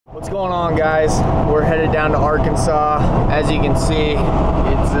What's going on, guys? We're headed down to Arkansas. As you can see,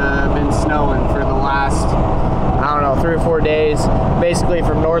 it's been snowing for the last, I don't know, 3 or 4 days. Basically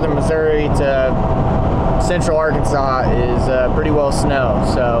from northern Missouri to central Arkansas is pretty well snow.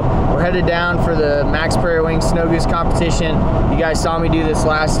 So we're headed down for the Mack's Prairie Wing Snow Goose competition. You guys saw me do this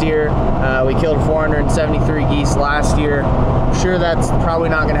last year. We killed 473 geese last year. I'm sure that's probably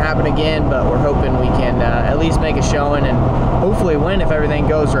not going to happen again, but we're hoping we can at least make a showing and hopefully win if everything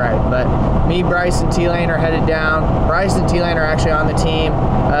goes right. But me, Bryce, and T-Lane are headed down. Bryce and T-Lane are actually on the team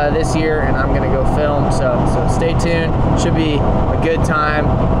this year, and I'm going to go film. So stay tuned. Should be a good time.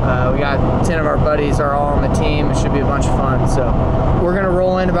 We got 10 of our buddies are all on the team. It should be a bunch of fun. So we're going to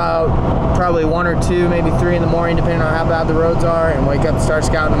roll in about probably 1 or 2, maybe 3 in the morning, depending on how bad the roads are, and wake up and start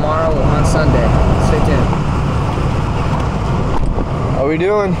scouting tomorrow on Sunday. Stay tuned. How we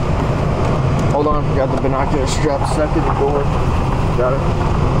doing? Hold on, got the binocular strap stuck in the door. Got it.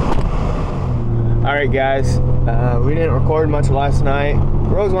 All right, guys. We didn't record much last night.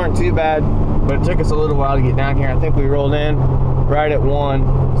 The roads weren't too bad, but it took us a little while to get down here. I think we rolled in right at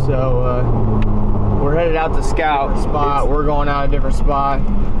 1. So we're headed out to scout spot. We're going out a different spot.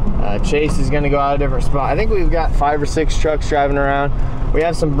 Chase is gonna go out a different spot. I think we've got 5 or 6 trucks driving around. We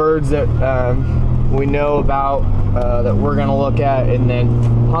have some birds that we know about that we're gonna look at, and then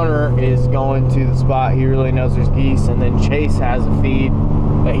Hunter is going to the spot he really knows there's geese, and then Chase has a feed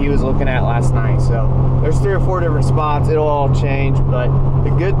that he was looking at last night. So there's 3 or 4 different spots. It'll all change, but the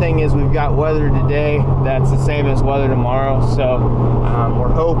good thing is we've got weather today that's the same as weather tomorrow. So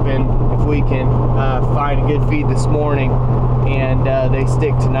we're hoping if we can find a good feed this morning and they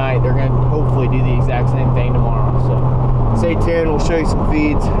stick tonight, they're gonna hopefully do the exact same thing tomorrow. So stay tuned, we'll show you some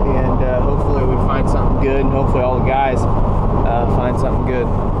feeds, and hopefully we find something good, and hopefully all the guys find something good.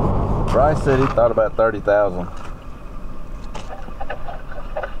 Bryce said he thought about 30,000.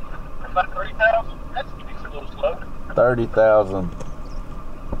 About 30,000? That's a little slow. 30,000.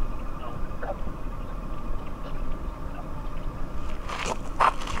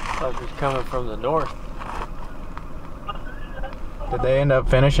 Like he's coming from the north. Did they end up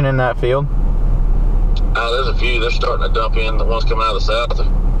finishing in that field? There's a few. They're starting to dump in. The ones coming out of the south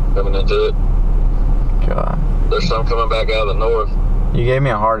are coming into it. God. There's some coming back out of the north. You gave me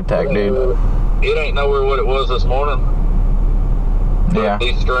a heart attack, dude. It ain't nowhere what it was this morning. But Yeah.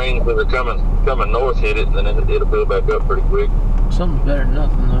 these streams that are coming north hit it, and then it'll build back up pretty quick. Something's better than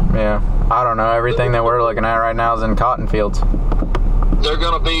nothing, though. Yeah. I don't know. Everything that we're looking at right now is in cotton fields. They're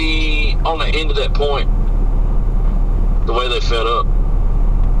going to be on the end of that point, the way they fed up.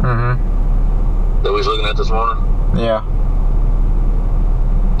 Mm-hmm. That we was looking at this morning. Yeah.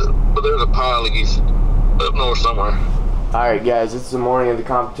 But there's a pile of geese up north somewhere. All right, guys, it's the morning of the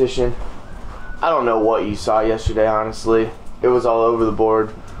competition. I don't know what you saw yesterday, honestly. It was all over the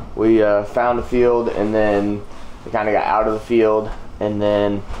board. We found a field, and then we kind of got out of the field, and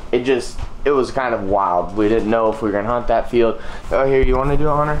then it was kind of wild. We didn't know if we were gonna hunt that field. Oh, here, you want to do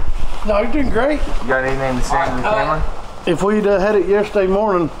it, Hunter? No, you're doing great. You got anything to say to the camera? If we'd had it yesterday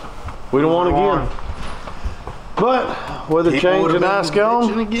morning, we'd have won again. But with the change in ice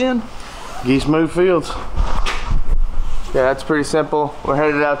gone, again. geese move fields. Yeah, that's pretty simple. We're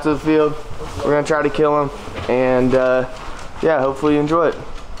headed out to the field. We're gonna try to kill them, and yeah, hopefully you enjoy it.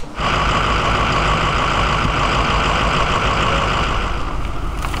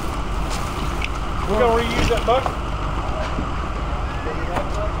 We're gonna reuse that bucket.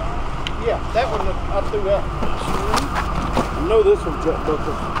 Yeah, that one I threw out. I know this one's got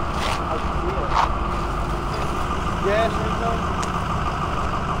bucket. Gas or anything?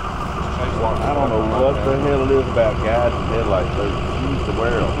 I don't know what the hell it is about guys with headlights. They used to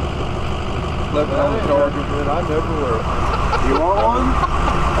wear them. Left on the charger, but I never wear it. You want one?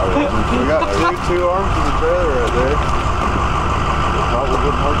 We got two arms of the trailer right there. It probably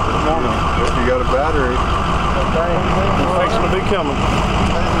wouldn't work this morning. If you got a battery. It's fixing to be coming.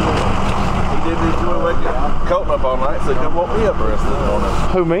 He did this to wake Colton up all night, so come woke me up the rest of the morning.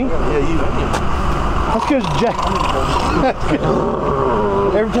 Who, me? Yeah, you. That's because Jack.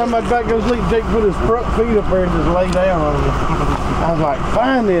 Every time my back goes leak, Jake put his front feet up there and just lay down on me. I was like,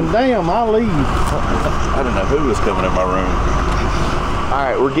 fine then, damn, I'll leave. I didn't know who was coming in my room. All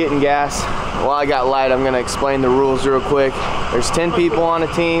right, we're getting gas. While I got light, I'm gonna explain the rules real quick. There's 10 people on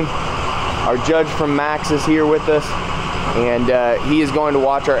a team. Our judge from Max is here with us, and he is going to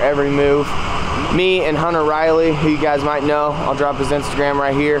watch our every move. Me and Hunter Riley, who you guys might know, I'll drop his Instagram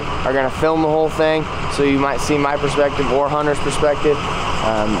right here, are gonna film the whole thing, so you might see my perspective or Hunter's perspective.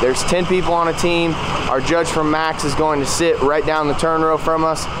 There's 10 people on a team. Our judge from Max is going to sit right down the turn row from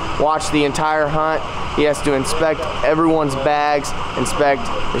us, watch the entire hunt, He has to inspect everyone's bags, inspect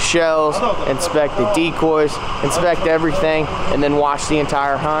the shells, inspect the decoys, inspect everything, and then watch the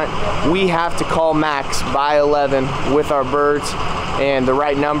entire hunt. We have to call Max by 11 with our birds and the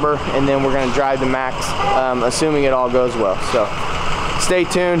right number, and then we're gonna drive to Max, assuming it all goes well. So stay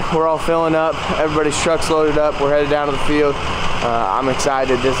tuned. We're all filling up. Everybody's truck's loaded up. We're headed down to the field. I'm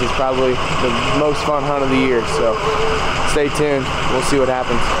excited. This is probably the most fun hunt of the year. So stay tuned. We'll see what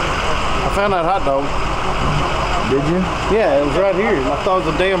happens. I found that hot dog. Did you? Yeah, it was right here. I thought it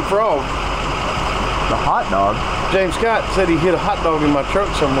was a damn frog. The hot dog? James Scott said he hit a hot dog in my truck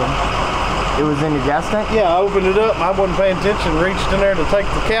somewhere. It was in your gas tank? Yeah, I opened it up and I wasn't paying attention, reached in there to take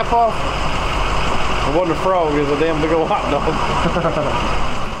the cap off. It wasn't a frog, it was a damn big old hot dog.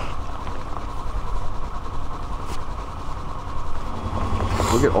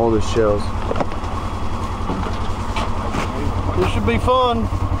 Look at all the shells. This should be fun.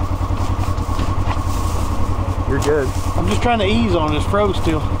 You're good. I'm just trying to ease on this froze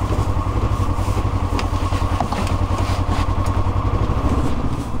still.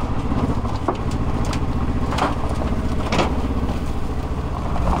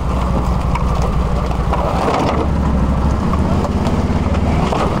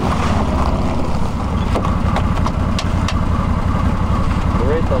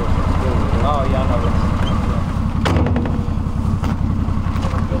 Oh yeah, I know this.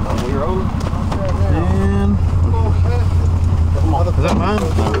 And is that mine?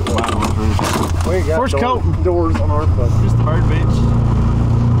 Where's Colton? Doors on our bus. Just the bird bitch.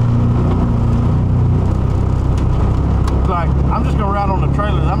 Like, I'm just gonna ride on the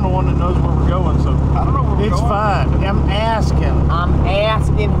trailer. I'm the one that knows where we're going, so I don't know where we're going. It's fine. I'm asking. I'm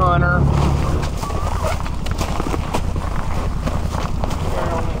asking, Hunter.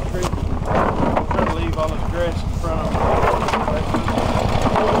 I'm trying to leave all this grass in front of me.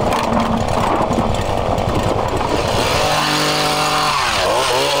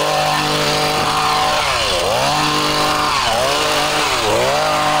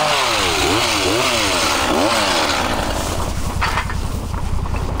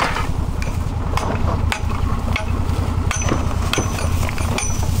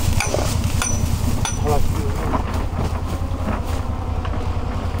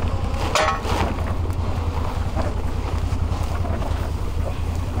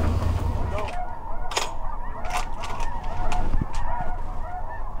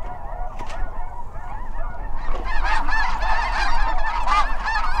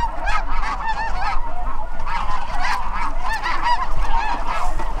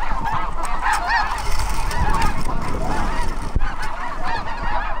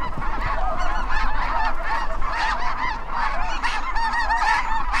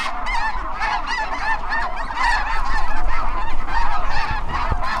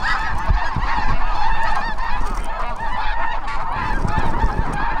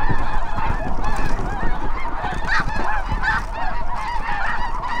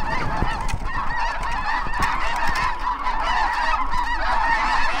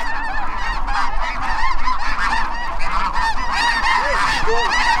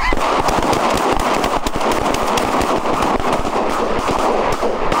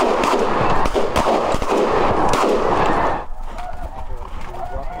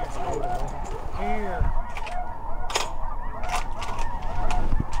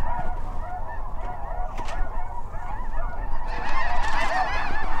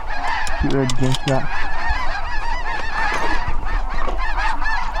 Get ready, James Scott.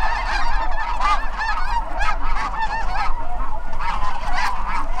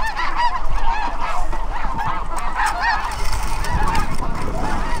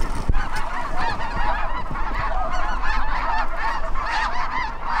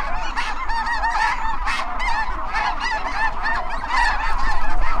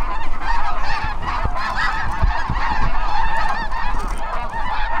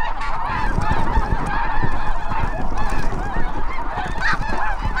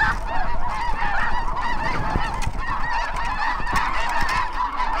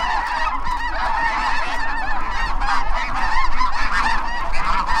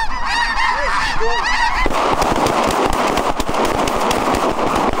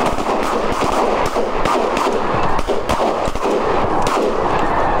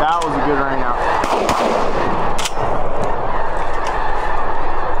 That was a good rain out.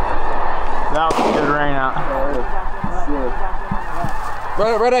 That was a good rain out.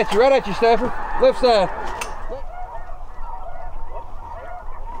 Right at you, Stafford. Left side.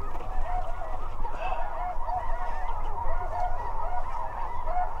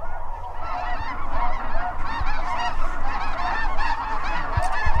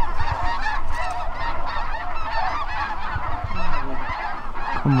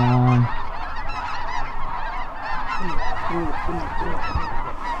 Come on.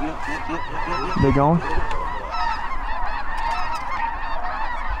 They going?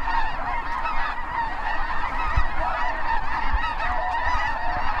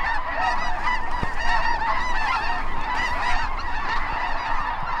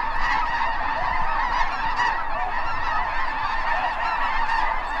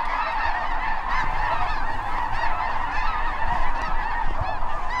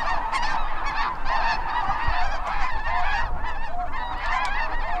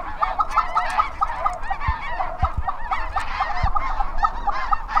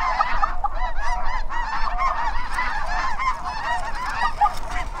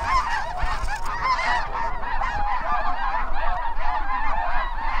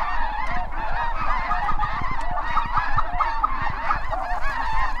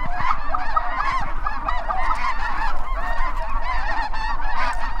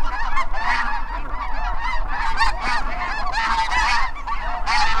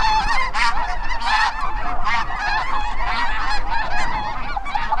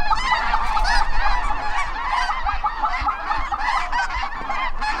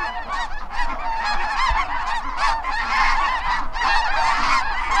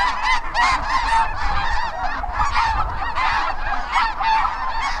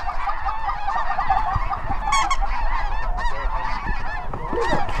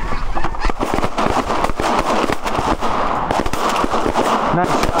 Nice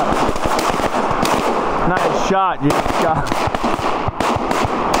shot. Nice shot, dude. Shot.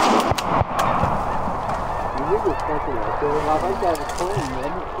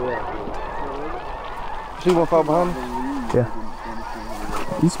 See one fall behind me? Yeah.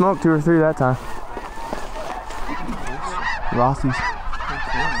 You smoked 2 or 3 that time. Rossi's.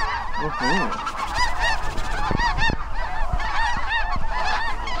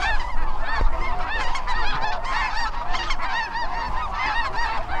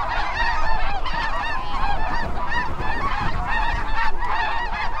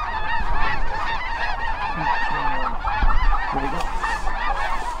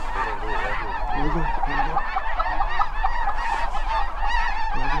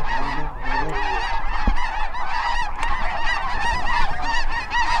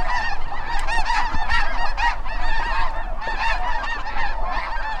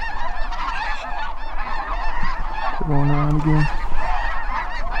 Going around again.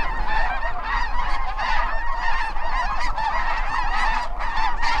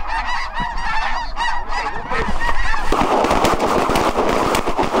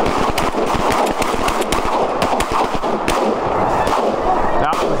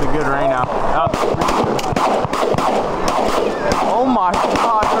 That was a good rain out. That was really good. Oh my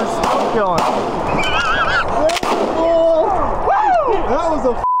God, they're still killing. That was a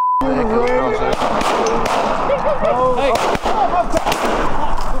f***ing rain.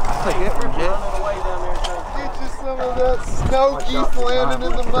 Get you some of that snow geese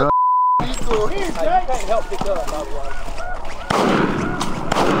landing in the mud. Diesel. Hey, you can't help pick up, by the way.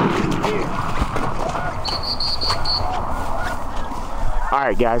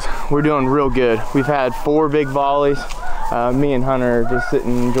 Alright guys, we're doing real good. We've had 4 big volleys. Me and Hunter are just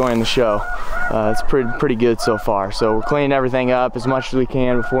sitting enjoying the show. It's pretty good so far. So we're cleaning everything up as much as we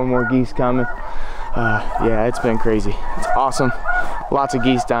can before more geese coming. Yeah, it's been crazy. It's awesome. Lots of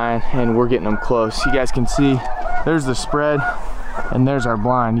geese dying and we're getting them close. You guys can see there's the spread and there's our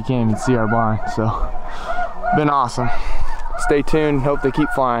blind. You can't even see our blind. So been awesome. Stay tuned. Hope they keep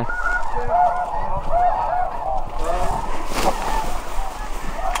flying.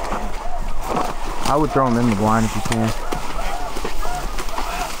 I would throw them in the blind if you can.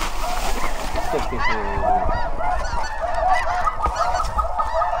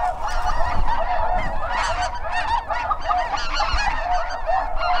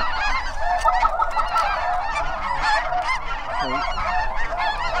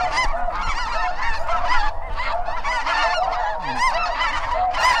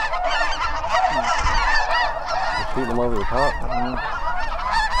 Shoot them over the top. I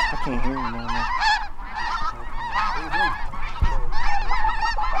can't hear them now.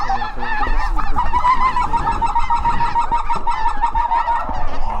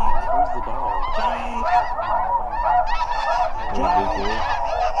 Where's the dog?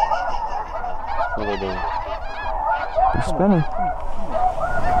 What are they doing? They're spinning.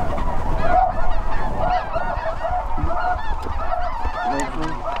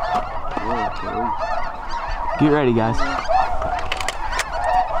 Get ready, guys.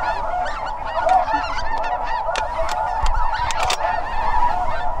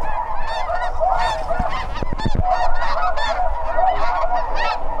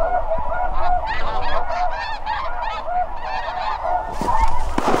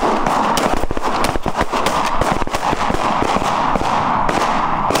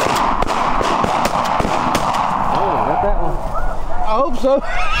 hope so. I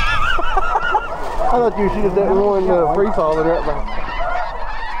thought you should have done one free falling right behind.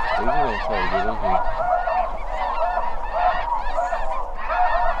 He's gonna try to get in here.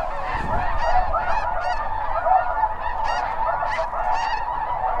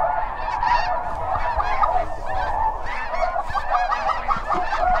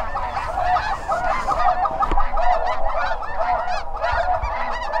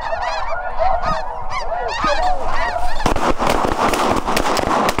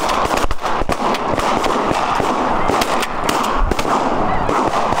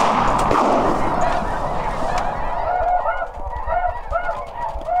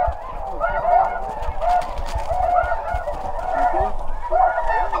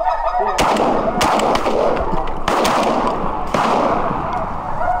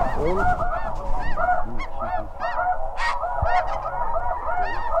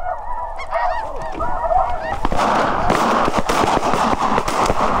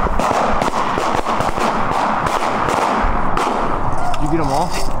 Get them all?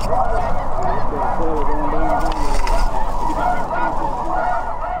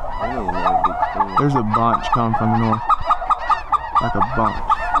 There's a bunch coming from the north. Like a bunch.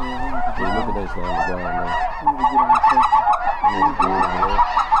 Dude, look at those on the ground there.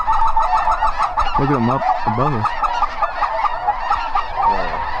 Look at them up above us.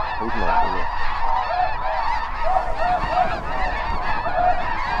 He's not doing it.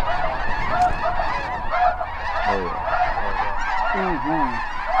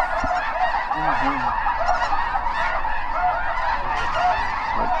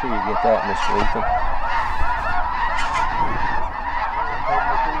 Make sure you get that, Mr. Ethan.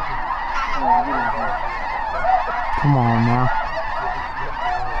 Come on now.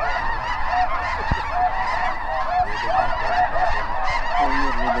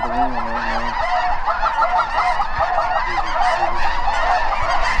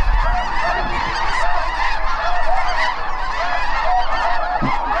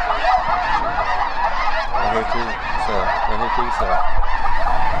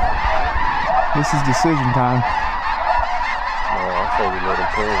 This is decision time. No, I say we let him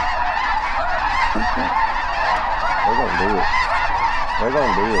kill. They're gonna do it. They're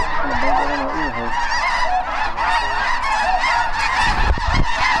gonna do it.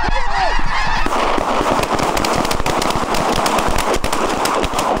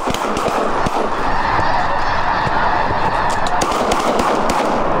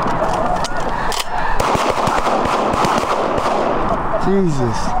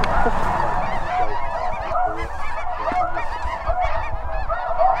 Jesus.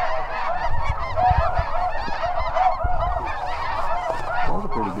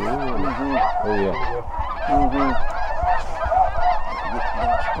 Pretty good. Oh yeah.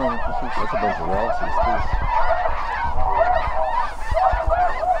 That's a bunch of Rossies too.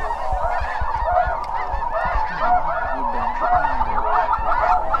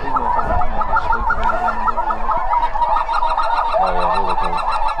 Oh yeah, here they come.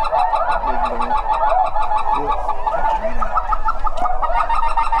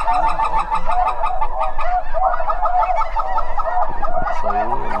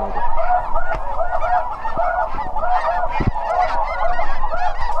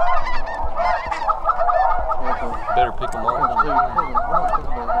 Better pick them up.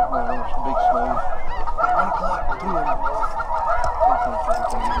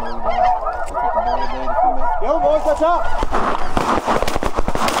 Yo, boys, what's up?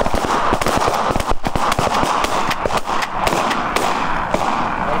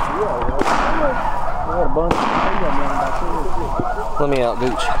 Let me out,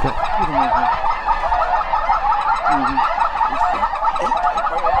 Gooch.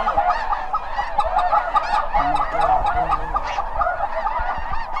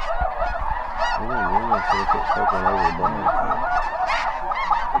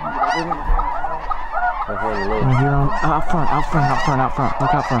 Right here on, out front.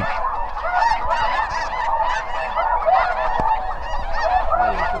 Look out front.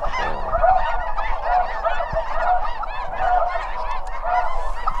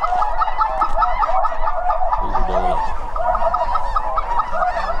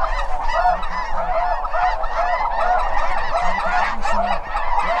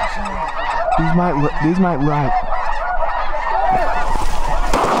 These might right.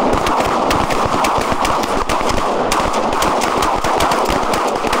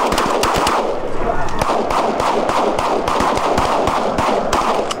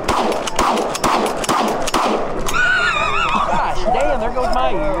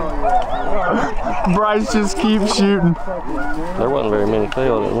 Bryce just keeps shooting. There wasn't very many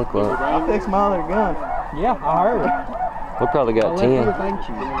failed, it looked like. I fixed my other gun. Yeah, I heard it. We probably got 10. What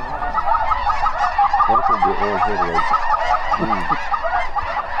if we get one here?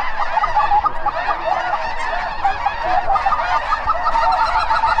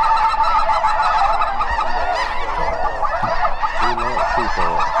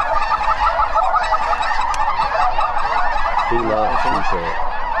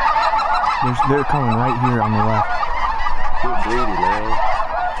 They're coming right here on the left. Too greedy, man.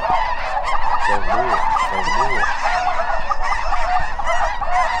 Don't do it. Don't do it.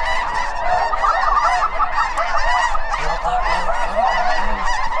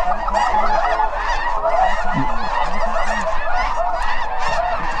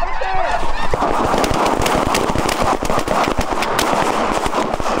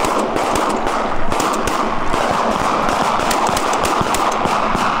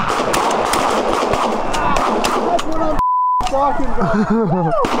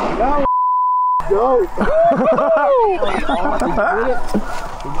 Go!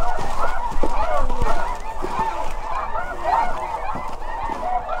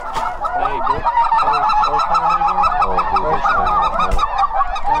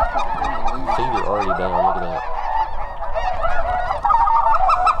 Feet are already down, look at that.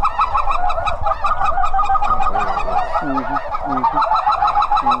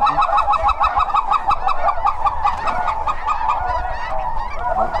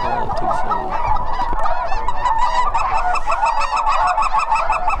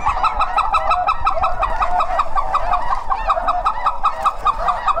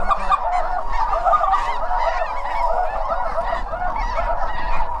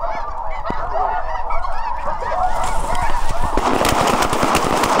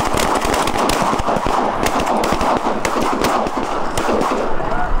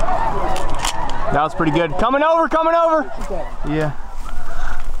 That was pretty good. Coming over, coming over. Yeah.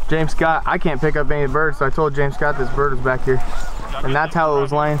 James Scott, I can't pick up any of the birds, so I told James Scott this bird was back here. And that's how it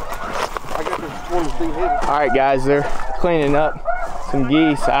was laying. All right, guys, they're cleaning up some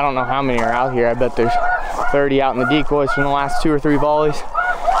geese. I don't know how many are out here. I bet there's 30 out in the decoys from the last 2 or 3 volleys.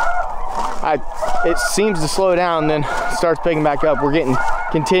 It seems to slow down, then starts picking back up. We're getting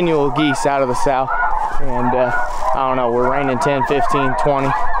continual geese out of the sow. And I don't know, we're raining 10, 15,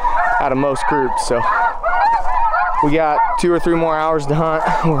 20 out of most groups. So we got 2 or 3 more hours to hunt.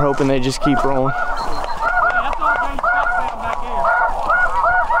 We're hoping they just keep rolling.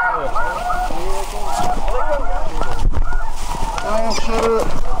 Shut up.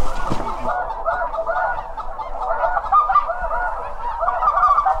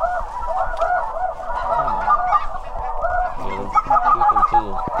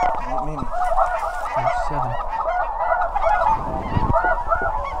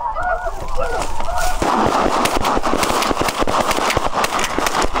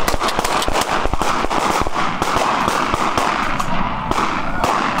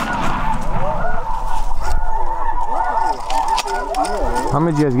 How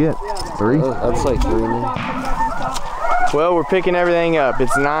many did you guys get? 3? That's like 3, man. Well, we're picking everything up.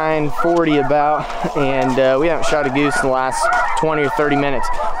 It's 9:40 about, and we haven't shot a goose in the last 20 or 30 minutes.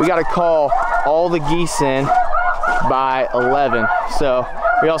 We got to call all the geese in by 11. So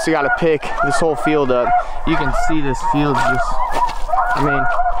we also got to pick this whole field up. You can see this field just, I mean,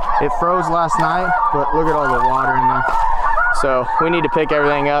 it froze last night, but look at all the water in there. So we need to pick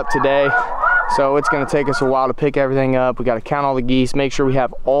everything up today. So it's gonna take us a while to pick everything up. We gotta count all the geese, make sure we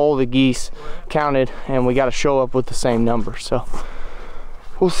have all the geese counted, and we gotta show up with the same number. So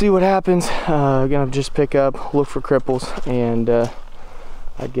we'll see what happens. Gonna just pick up, look for cripples, and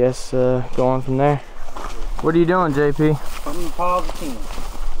I guess go on from there. What are you doing, JP? Putting the piles of 10.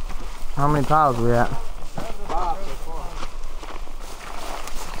 How many piles are we at? 5 so far.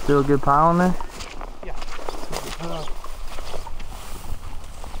 Still a good pile in there? Yeah.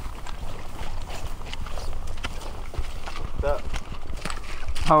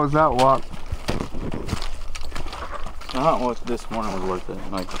 How was that walk? The hunt was this morning was worth it.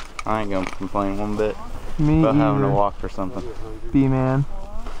 Like, I ain't gonna complain one bit Me about having to either. walk for something. B-man.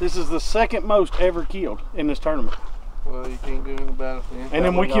 This is the second most ever killed in this tournament. Well, you can't do anything about it then. And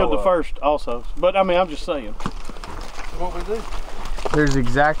then we killed the first also. But I mean, I'm just saying. What we do? There's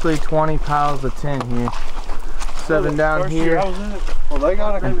exactly 20 piles of 10 here. 7 down First here, year I was in it. Well, they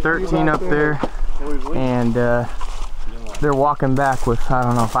got and 13 up there. And they're walking back with, I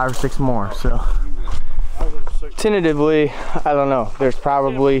don't know, 5 or 6 more. So tentatively, I don't know, there's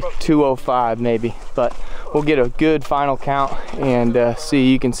probably 205 maybe, but we'll get a good final count and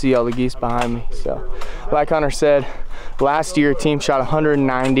see. You can see all the geese behind me. So like Hunter said, last year team shot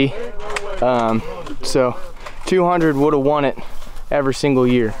 190, so 200 would have won it every single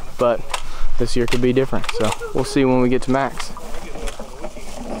year, but this year could be different. So we'll see when we get to Mack's.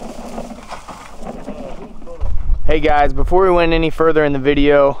 Hey guys, before we went any further in the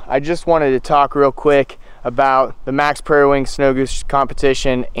video, I just wanted to talk real quick about the Mack's Prairie Wing Snow Goose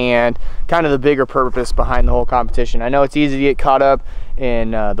competition and kind of the bigger purpose behind the whole competition. I know it's easy to get caught up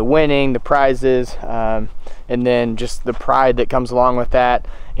in the winning, the prizes, and then just the pride that comes along with that,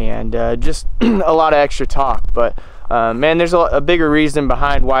 and just a lot of extra talk. But man, there's a bigger reason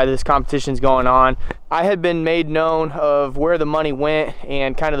behind why this competition's going on. I had been made known of where the money went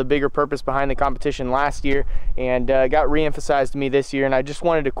and kind of the bigger purpose behind the competition last year, and got re-emphasized to me this year. And I just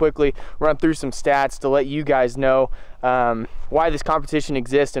wanted to quickly run through some stats to let you guys know why this competition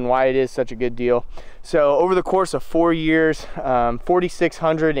exists and why it is such a good deal. So over the course of 4 years,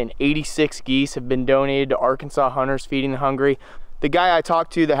 4,686 geese have been donated to Arkansas Hunters Feeding the Hungry. The guy I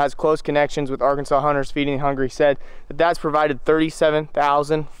talked to that has close connections with Arkansas Hunters Feeding the Hungry said that that's provided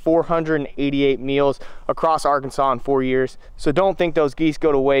 37,488 meals across Arkansas in 4 years. So don't think those geese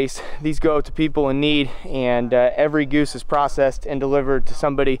go to waste. These go to people in need, and every goose is processed and delivered to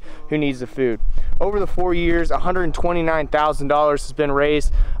somebody who needs the food. Over the 4 years, $129,000 has been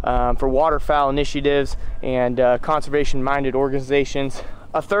raised for waterfowl initiatives and conservation-minded organizations.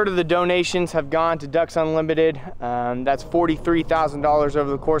 A third of the donations have gone to Ducks Unlimited. That's $43,000 over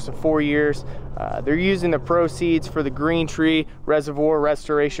the course of 4 years. They're using the proceeds for the Green Tree Reservoir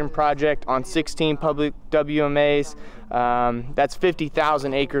Restoration Project on 16 public WMAs. That's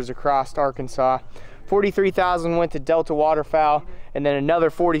 50,000 acres across Arkansas. 43,000 went to Delta Waterfowl, and then another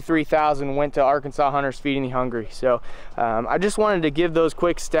 43,000 went to Arkansas Hunters Feeding the Hungry. So I just wanted to give those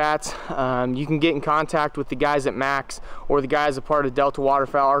quick stats. You can get in contact with the guys at Mack's or the guys a part of Delta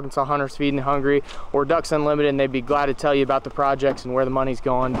Waterfowl, Arkansas Hunters Feeding the Hungry, or Ducks Unlimited, and they'd be glad to tell you about the projects and where the money's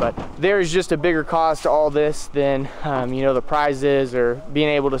going. But there's just a bigger cause to all this than you know, the prizes or being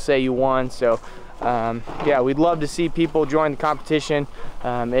able to say you won. So yeah, we'd love to see people join the competition.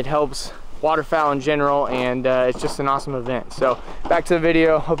 It helps waterfowl in general, and it's just an awesome event. So back to the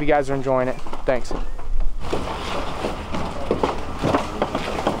video. Hope you guys are enjoying it. Thanks.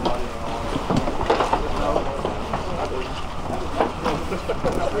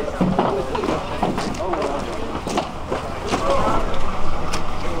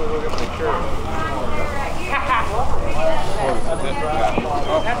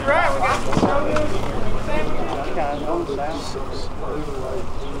 That's right, we got the snow goose.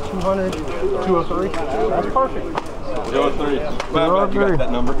 200, 203. That's perfect. 203. You got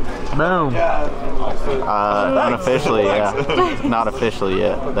that number? Boom. Unofficially, yeah. Not officially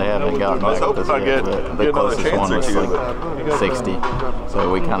yet. They haven't gotten back with us yet. But the closest one was like 60. So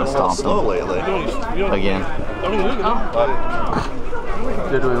we kind of stomped them again.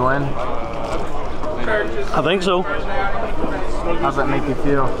 Did we win? I think so. How's that make you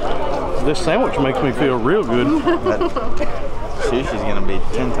feel? This sandwich makes me feel real good. Sushi's gonna be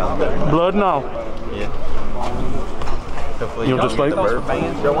 10 times better. Blood and all. Yeah. Hopefully You'll just wait.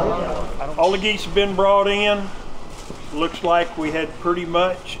 All the geese have been brought in. Looks like we had pretty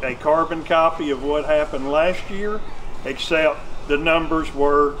much a carbon copy of what happened last year, except the numbers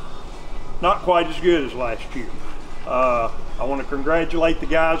were not quite as good as last year. I want to congratulate the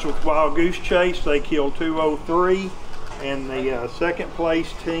guys with Wild Goose Chase. They killed 203, and the second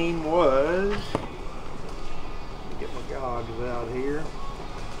place team was, get my goggles out here,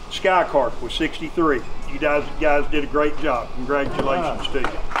 Sky Carp with 63. You guys did a great job. Congratulations to you. A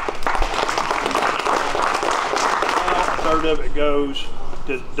third of it goes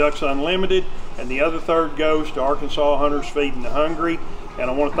to Ducks Unlimited, and the other third goes to Arkansas Hunters Feeding the Hungry. And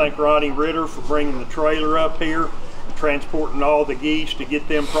I want to thank Ronnie Ritter for bringing the trailer up here, transporting all the geese to get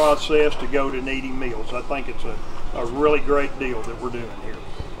them processed to go to needy meals. I think it's a really great deal that we're doing here.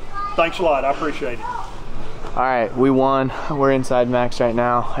 Thanks a lot, I appreciate it. All right, we won. We're inside Mack's right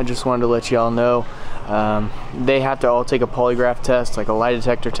now. I just wanted to let y'all know they have to all take a polygraph test, like a lie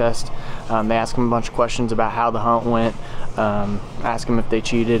detector test. They ask them a bunch of questions about how the hunt went, ask them if they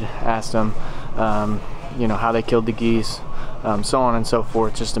cheated, ask them you know, how they killed the geese, so on and so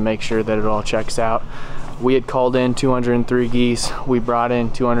forth, just to make sure that it all checks out. We had called in 203 geese. We brought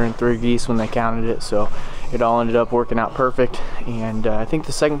in 203 geese when they counted it, so it all ended up working out perfect. And I think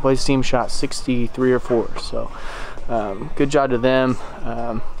the second place team shot 63 or 4. So good job to them.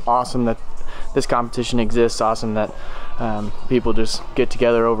 Awesome that this competition exists. Awesome that people just get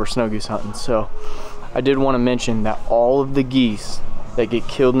together over snow goose hunting. So I did want to mention that all of the geese that get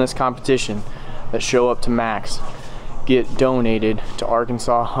killed in this competition that show up to Mack's get donated to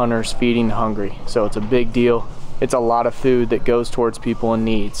Arkansas Hunters Feeding the Hungry. So it's a big deal. it's a lot of food that goes towards people in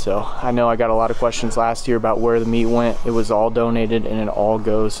need. So I know I got a lot of questions last year about where the meat went. It was all donated, and it all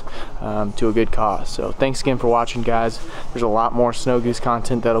goes to a good cause. So thanks again for watching, guys. There's a lot more Snow Goose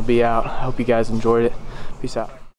content that'll be out. I hope you guys enjoyed it. Peace out.